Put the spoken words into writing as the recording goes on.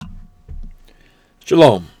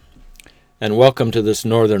Shalom, and welcome to this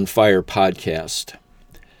Northern Fire podcast.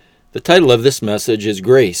 The title of this message is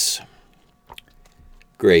Grace.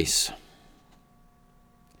 Grace.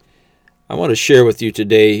 I want to share with you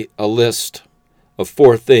today a list of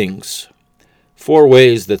 4 things, 4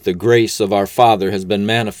 ways that the grace of our Father has been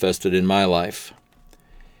manifested in my life.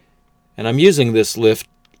 And I'm using this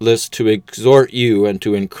list to exhort you and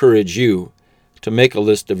to encourage you to make a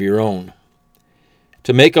list of your own.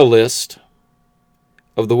 To make a list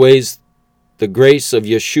of the ways the grace of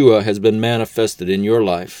Yeshua has been manifested in your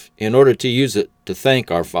life in order to use it to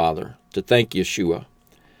thank our Father, to thank Yeshua,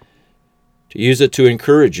 to use it to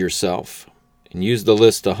encourage yourself, and use the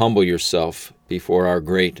list to humble yourself before our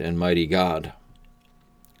great and mighty God.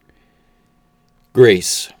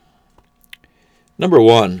 Grace. Number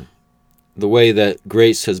 1, the way that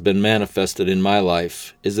grace has been manifested in my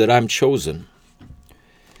life is that I'm chosen.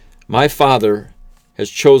 My Father has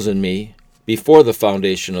chosen me before the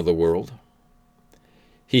foundation of the world.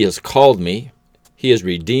 He has called me. He has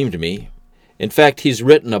redeemed me. In fact, He's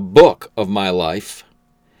written a book of my life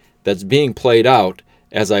that's being played out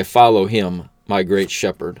as I follow Him, my great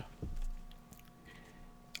shepherd.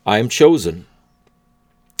 I am chosen.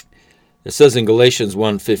 It says in Galatians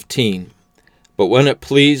 1:15, "But when it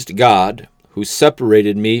pleased God, who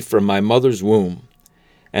separated me from my mother's womb,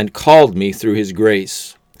 and called me through His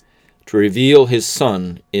grace, to reveal His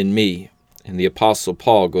Son in me." And the Apostle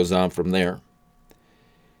Paul goes on from there.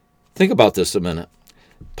 Think about this a minute.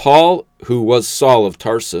 Paul, who was Saul of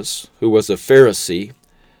Tarsus, who was a Pharisee,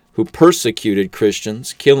 who persecuted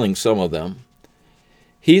Christians, killing some of them,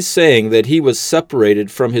 he's saying that he was separated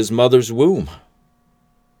from his mother's womb.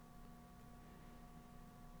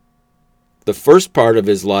 The first part of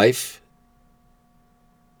his life,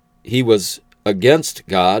 he was against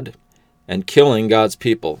God and killing God's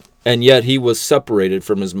people. And yet he was separated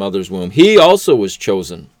from his mother's womb. He also was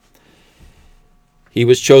chosen. He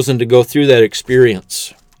was chosen to go through that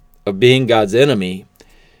experience of being God's enemy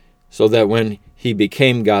so that when he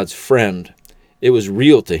became God's friend, it was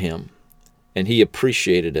real to him and he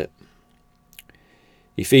appreciated it.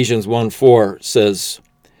 Ephesians 1:4 says,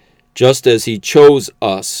 "Just as He chose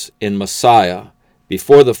us in Messiah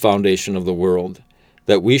before the foundation of the world,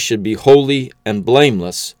 that we should be holy and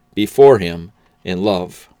blameless before Him in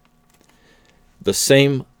love." The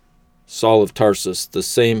same Saul of Tarsus, the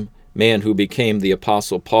same man who became the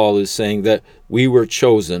Apostle Paul, is saying that we were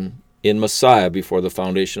chosen in Messiah before the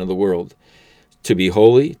foundation of the world to be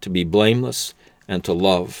holy, to be blameless, and to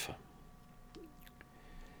love.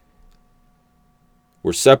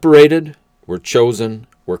 We're separated, we're chosen,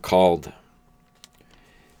 we're called.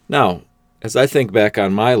 Now, as I think back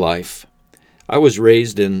on my life, I was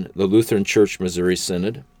raised in the Lutheran Church Missouri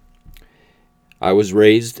Synod. I was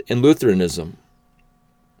raised in Lutheranism.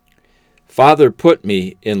 Father put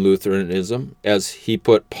me in Lutheranism as he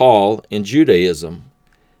put Paul in Judaism.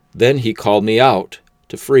 Then he called me out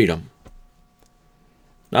to freedom.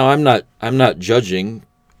 Now, I'm not judging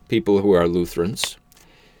people who are Lutherans.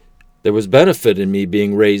 There was benefit in me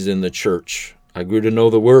being raised in the church. I grew to know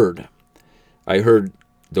the Word. I heard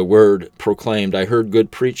the Word proclaimed. I heard good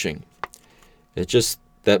preaching. It's just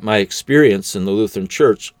that my experience in the Lutheran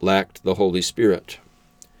Church lacked the Holy Spirit.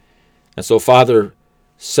 And so Father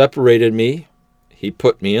separated me. He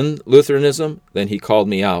put me in Lutheranism, then He called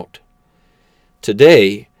me out.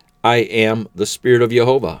 Today, I am the Spirit of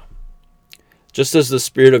Jehovah. Just as the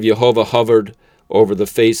Spirit of Jehovah hovered over the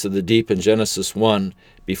face of the deep in Genesis 1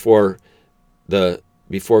 before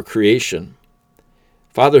creation,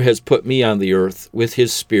 Father has put me on the earth with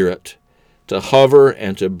His Spirit to hover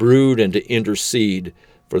and to brood and to intercede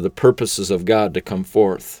for the purposes of God to come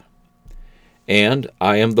forth. And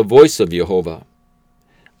I am the voice of Jehovah.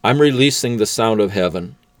 I'm releasing the sound of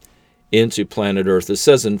heaven into planet Earth. It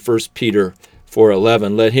says in 1 Peter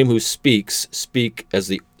 4:11, "Let him who speaks speak as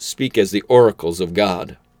the oracles of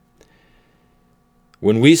God."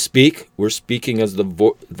 When we speak, we're speaking as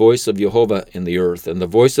the voice of Jehovah in the earth. And the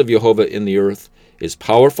voice of Jehovah in the earth is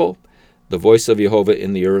powerful. The voice of Jehovah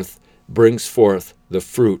in the earth brings forth the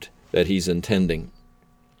fruit that He's intending.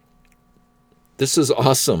 This is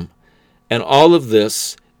awesome. And all of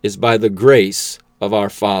this is by the grace of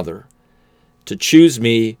our Father to choose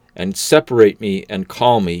me and separate me and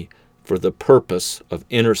call me for the purpose of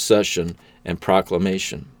intercession and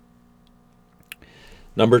proclamation.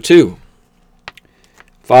 Number 2,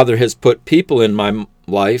 Father has put people in my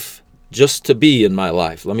life just to be in my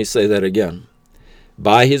life. Let me say that again.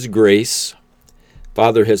 By His grace,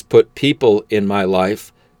 Father has put people in my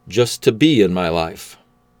life just to be in my life.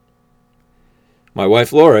 My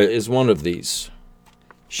wife Laura is one of these.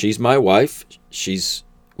 She's my wife.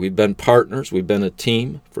 We've been partners. We've been a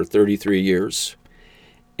team for 33 years.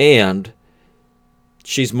 And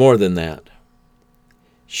she's more than that.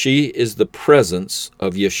 She is the presence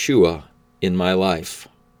of Yeshua in my life.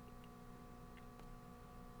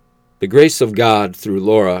 The grace of God through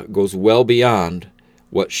Laura goes well beyond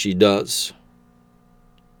what she does.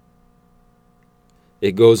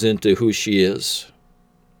 It goes into who she is.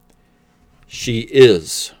 She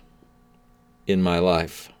is in my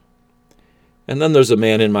life. And then there's a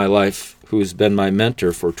man in my life who's been my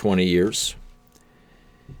mentor for 20 years.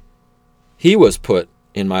 He was put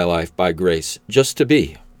in my life by grace just to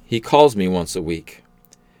be. He calls me once a week.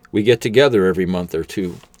 We get together every month or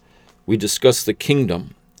two. We discuss the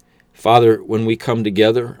kingdom. Father, when we come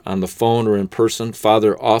together on the phone or in person,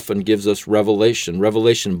 Father often gives us revelation.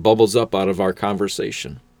 Revelation bubbles up out of our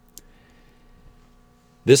conversation.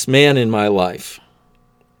 This man in my life,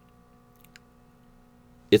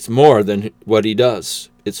 it's more than what he does.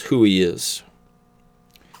 It's who he is.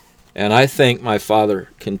 And I thank my Father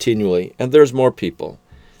continually. And there's more people.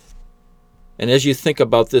 And as you think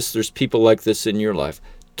about this, there's people like this in your life.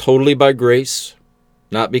 Totally by grace,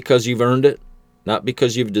 not because you've earned it, not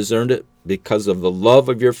because you've discerned it, because of the love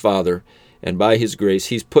of your Father, and by His grace,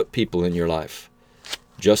 He's put people in your life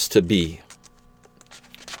just to be.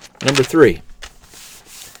 Number 3,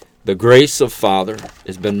 the grace of Father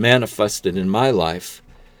has been manifested in my life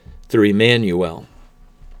through Emmanuel.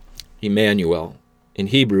 Emmanuel. In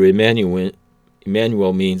Hebrew,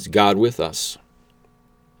 Emmanuel means God with us.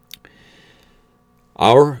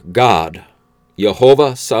 Our God,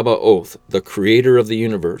 Jehovah Sabaoth, the creator of the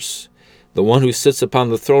universe, the one who sits upon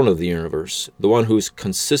the throne of the universe, the one who is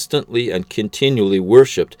consistently and continually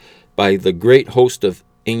worshipped by the great host of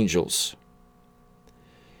angels.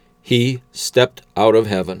 He stepped out of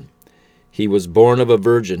heaven. He was born of a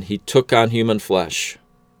virgin. He took on human flesh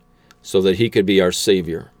so that he could be our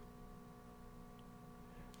Savior.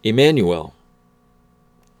 Emmanuel,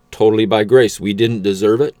 totally by grace. We didn't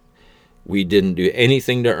deserve it. We didn't do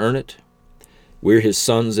anything to earn it. We're his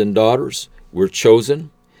sons and daughters. We're chosen.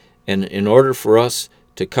 And in order for us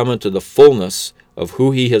to come into the fullness of who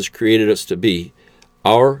he has created us to be,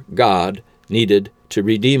 our God needed to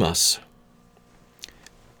redeem us.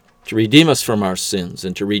 To redeem us from our sins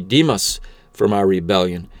and to redeem us from our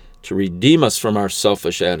rebellion, to redeem us from our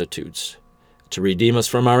selfish attitudes, to redeem us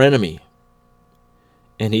from our enemy.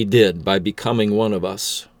 And he did by becoming one of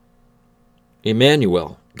us.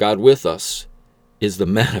 Emmanuel, God with us, is the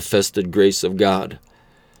manifested grace of God.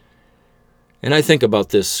 And I think about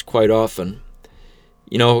this quite often.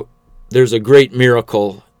 You know, there's a great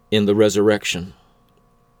miracle in the resurrection.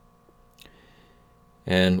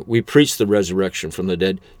 And we preach the resurrection from the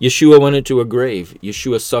dead. Yeshua went into a grave.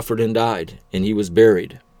 Yeshua suffered and died, and he was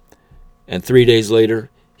buried. And 3 days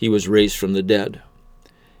later, he was raised from the dead.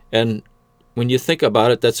 And when you think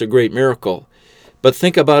about it, that's a great miracle. But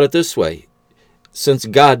think about it this way. Since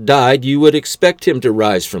God died, you would expect him to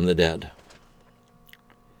rise from the dead.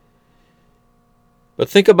 But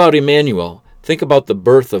think about Emmanuel. Think about the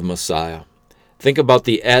birth of Messiah. Think about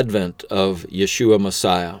the advent of Yeshua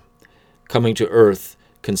Messiah, coming to earth,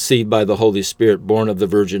 conceived by the Holy Spirit, born of the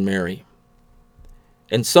Virgin Mary.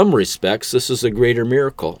 In some respects, this is a greater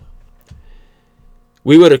miracle.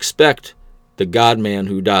 We would expect the God-man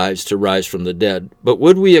who dies to rise from the dead, but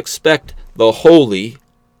would we expect the holy,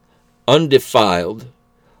 undefiled,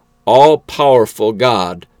 all-powerful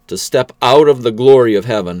God to step out of the glory of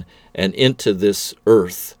heaven and into this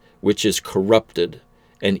earth, which is corrupted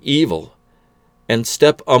and evil, and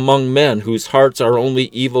step among men whose hearts are only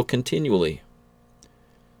evil continually?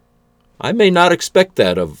 I may not expect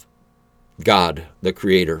that of God, the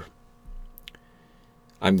Creator.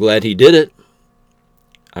 I'm glad he did it.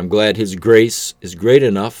 I'm glad his grace is great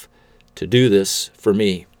enough to do this for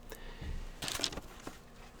me.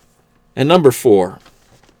 And number 4,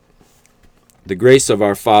 the grace of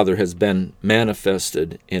our Father has been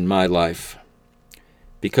manifested in my life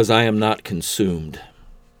because I am not consumed.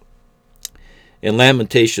 In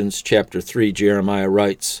Lamentations chapter 3, Jeremiah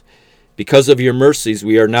writes, "Because of your mercies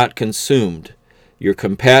we are not consumed. Your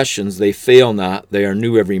compassions, they fail not. They are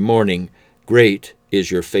new every morning. Great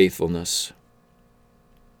is your faithfulness."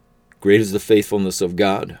 Great is the faithfulness of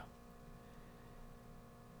God.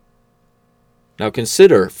 Now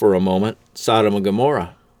consider for a moment Sodom and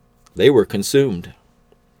Gomorrah. They were consumed.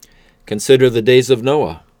 Consider the days of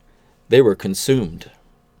Noah. They were consumed.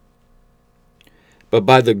 But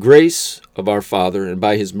by the grace of our Father and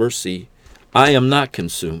by his mercy, I am not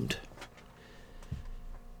consumed.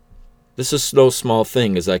 This is no small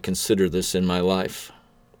thing as I consider this in my life.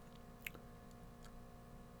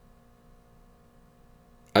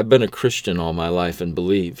 I've been a Christian all my life and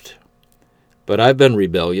believed, but I've been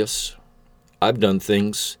rebellious. I've done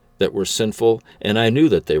things that were sinful, and I knew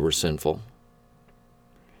that they were sinful.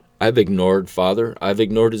 I've ignored Father. I've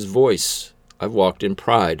ignored his voice. I've walked in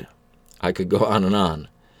pride. I could go on and on.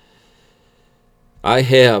 I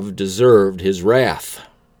have deserved his wrath.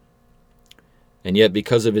 And yet,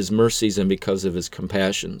 because of his mercies and because of his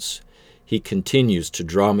compassions, he continues to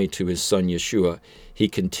draw me to his Son, Yeshua. He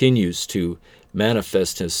continues to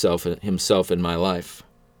manifest himself in my life.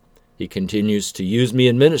 He continues to use me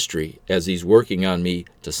in ministry as he's working on me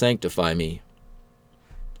to sanctify me.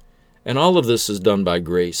 And all of this is done by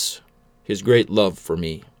grace, his great love for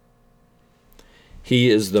me. He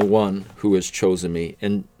is the one who has chosen me.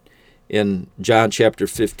 And in John chapter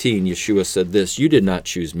 15, Yeshua said this, "You did not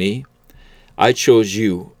choose me. I chose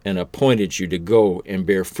you and appointed you to go and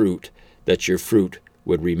bear fruit, that your fruit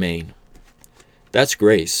would remain." That's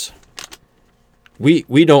grace.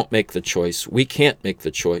 We don't make the choice. We can't make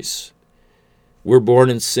the choice. We're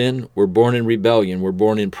born in sin. We're born in rebellion. We're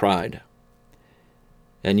born in pride.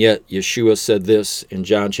 And yet Yeshua said this in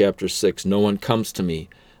John chapter 6, "No one comes to me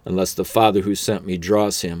unless the Father who sent me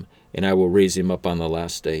draws him, and I will raise him up on the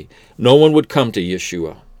last day." No one would come to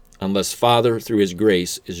Yeshua unless Father, through his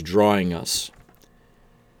grace, is drawing us.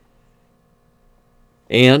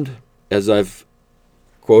 And, as I've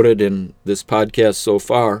quoted in this podcast so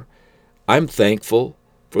far, I'm thankful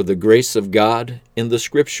for the grace of God in the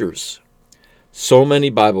Scriptures. So many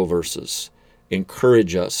Bible verses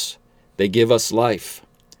encourage us. They give us life.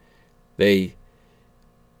 They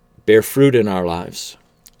bear fruit in our lives.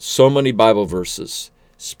 So many Bible verses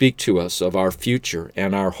speak to us of our future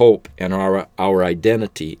and our hope and our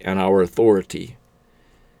identity and our authority.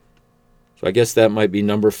 So I guess that might be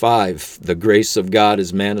number 5. The grace of God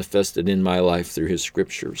is manifested in my life through his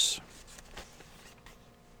Scriptures.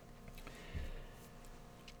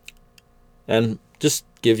 And just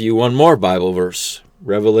give you one more Bible verse,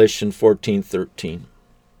 Revelation 14:13.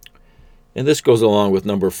 And this goes along with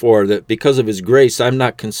number 4, that because of his grace, I'm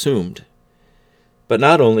not consumed. But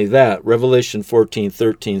not only that, Revelation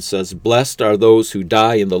 14:13 says, "Blessed are those who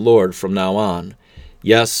die in the Lord from now on.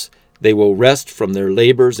 Yes, they will rest from their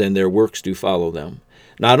labors, and their works do follow them."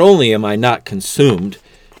 Not only am I not consumed,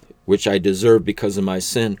 which I deserve because of my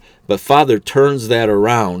sin, but Father turns that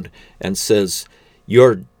around and says,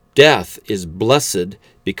 your death is blessed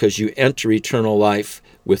because you enter eternal life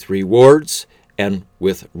with rewards and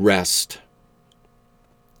with rest.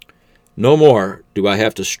 No more do I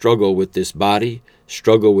have to struggle with this body,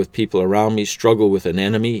 struggle with people around me, struggle with an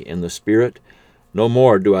enemy in the spirit. No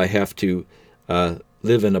more do I have to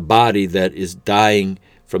live in a body that is dying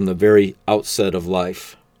from the very outset of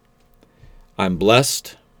life. I'm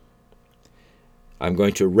blessed. I'm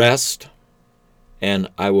going to rest, and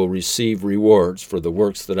I will receive rewards for the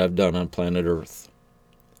works that I've done on planet Earth.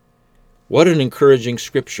 What an encouraging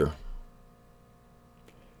scripture.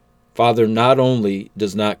 Father not only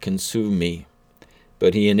does not consume me,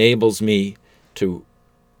 but he enables me to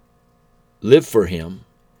live for him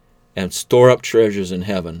and store up treasures in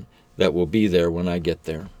heaven that will be there when I get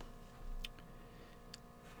there.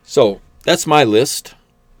 So that's my list,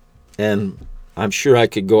 and I'm sure I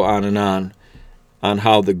could go on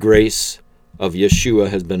how the grace of Yeshua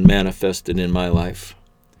has been manifested in my life.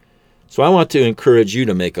 So I want to encourage you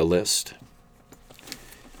to make a list.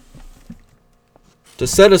 To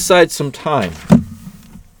set aside some time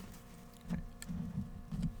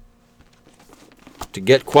to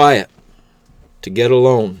get quiet, to get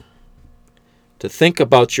alone, to think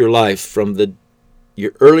about your life from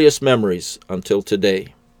your earliest memories until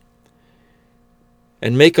today.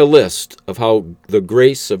 And make a list of how the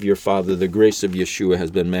grace of your Father, the grace of Yeshua, has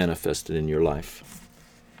been manifested in your life.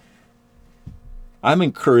 I'm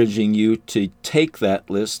encouraging you to take that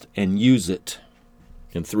list and use it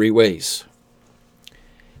in 3 ways.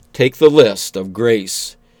 Take the list of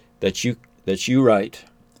grace that you write,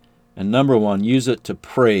 and number 1, use it to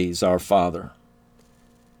praise our Father.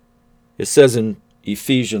 It says in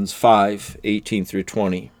Ephesians 5:18 through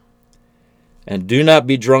 20, "And do not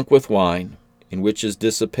be drunk with wine, in which is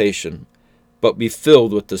dissipation, but be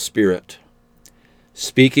filled with the Spirit,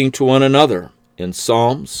 speaking to one another in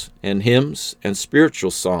psalms and hymns and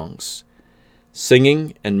spiritual songs,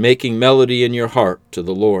 singing and making melody in your heart to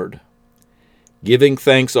the Lord, giving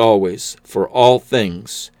thanks always for all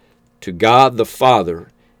things to God the Father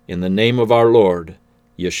in the name of our Lord,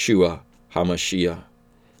 Yeshua HaMashiach."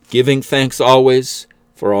 Giving thanks always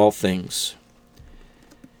for all things.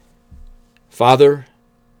 Father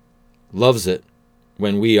loves it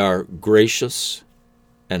when we are gracious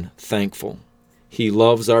and thankful. He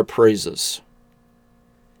loves our praises.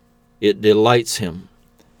 It delights him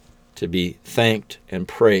to be thanked and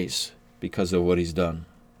praised because of what he's done.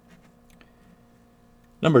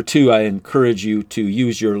 Number 2, I encourage you to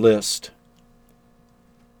use your list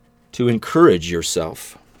to encourage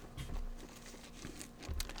yourself.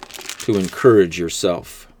 To encourage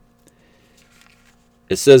yourself.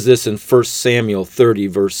 It says this in 1 Samuel 30,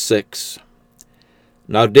 verse 6.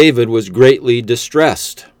 Now David was greatly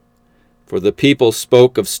distressed, for the people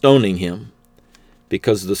spoke of stoning him,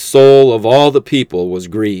 because the soul of all the people was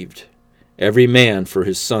grieved, every man for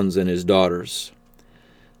his sons and his daughters.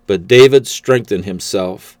 But David strengthened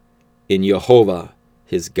himself in Jehovah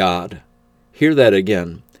his God. Hear that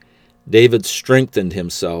again. David strengthened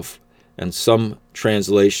himself, and some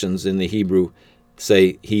translations in the Hebrew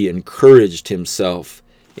say he encouraged himself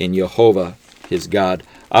in Jehovah his God.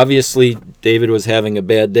 Obviously, David was having a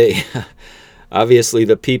bad day. Obviously,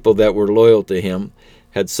 the people that were loyal to him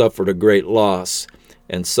had suffered a great loss,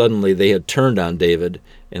 and suddenly they had turned on David,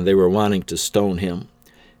 and they were wanting to stone him.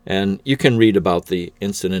 And you can read about the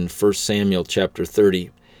incident in 1 Samuel chapter 30.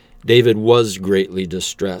 David was greatly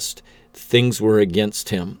distressed. Things were against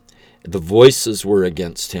him. The voices were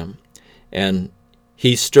against him. And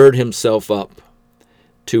he stirred himself up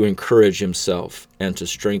to encourage himself and to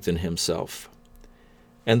strengthen himself.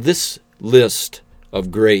 And this list of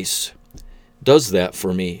grace does that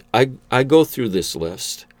for me. I go through this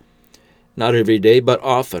list, not every day, but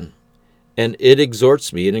often. And it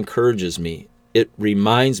exhorts me, it encourages me. It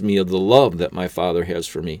reminds me of the love that my Father has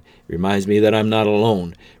for me. It reminds me that I'm not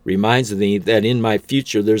alone. It reminds me that in my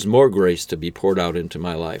future there's more grace to be poured out into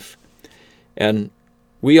my life. And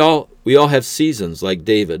we all have seasons like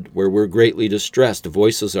David where we're greatly distressed.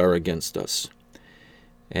 Voices are against us.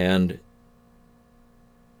 And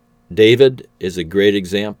David is a great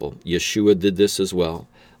example. Yeshua did this as well.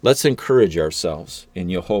 Let's encourage ourselves in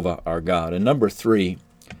Jehovah our God. And number 3,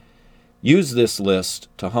 use this list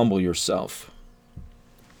to humble yourself.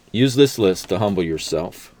 Use this list to humble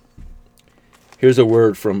yourself. Here's a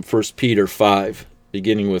word from 1 Peter 5,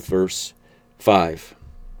 beginning with verse 5.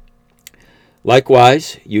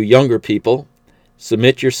 Likewise, you younger people,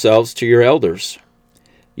 submit yourselves to your elders.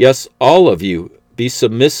 Yes, all of you, be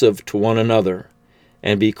submissive to one another,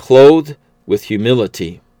 and be clothed with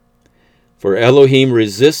humility. For Elohim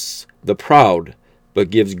resists the proud, but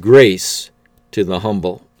gives grace to the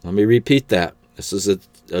humble. Let me repeat that. This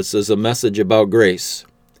is a message about grace.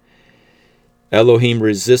 Elohim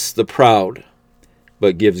resists the proud,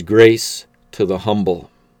 but gives grace to the humble.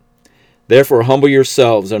 Therefore humble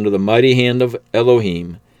yourselves under the mighty hand of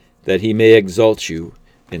Elohim, that he may exalt you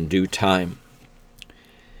in due time.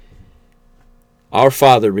 Our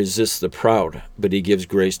Father resists the proud, but he gives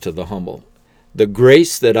grace to the humble. The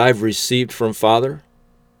grace that I've received from Father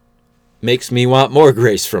makes me want more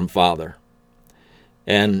grace from Father.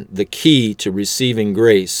 And the key to receiving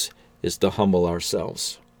grace is to humble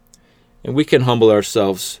ourselves. And we can humble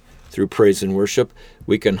ourselves through praise and worship.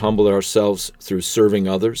 We can humble ourselves through serving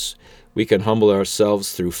others. We can humble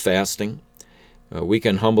ourselves through fasting. We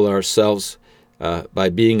can humble ourselves by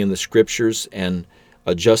being in the Scriptures and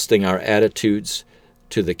adjusting our attitudes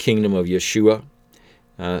to the kingdom of Yeshua.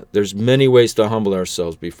 There's many ways to humble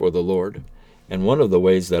ourselves before the Lord. And one of the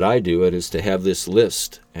ways that I do it is to have this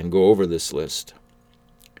list and go over this list.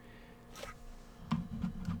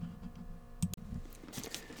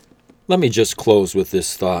 Let me just close with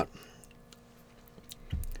this thought.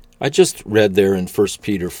 I just read there in 1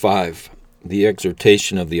 Peter 5, the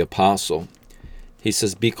exhortation of the apostle. He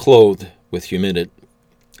says, be clothed with humility.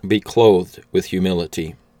 Be clothed with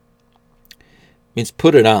humility. Means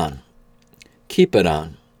put it on. Keep it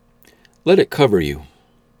on. Let it cover you.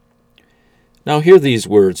 Now hear these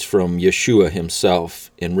words from Yeshua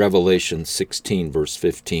himself in Revelation 16, verse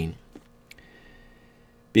 15.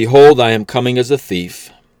 Behold, I am coming as a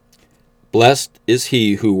thief. Blessed is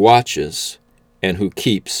he who watches and who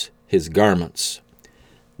keeps his garments,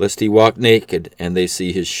 lest he walk naked and they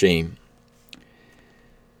see his shame.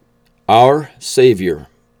 Our Savior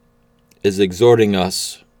is exhorting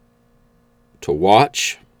us to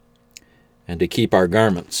watch and to keep our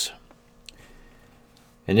garments.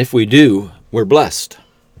 And if we do, we're blessed.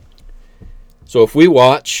 So if we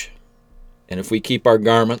watch and if we keep our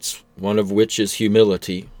garments, one of which is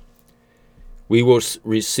humility, we will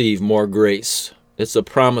receive more grace. It's a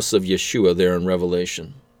promise of Yeshua there in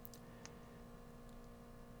Revelation.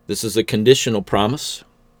 This is a conditional promise.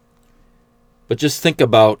 But just think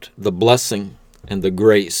about the blessing and the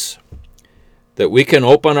grace that we can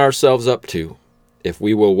open ourselves up to if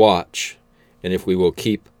we will watch and if we will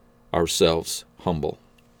keep ourselves humble.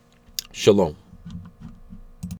 Shalom.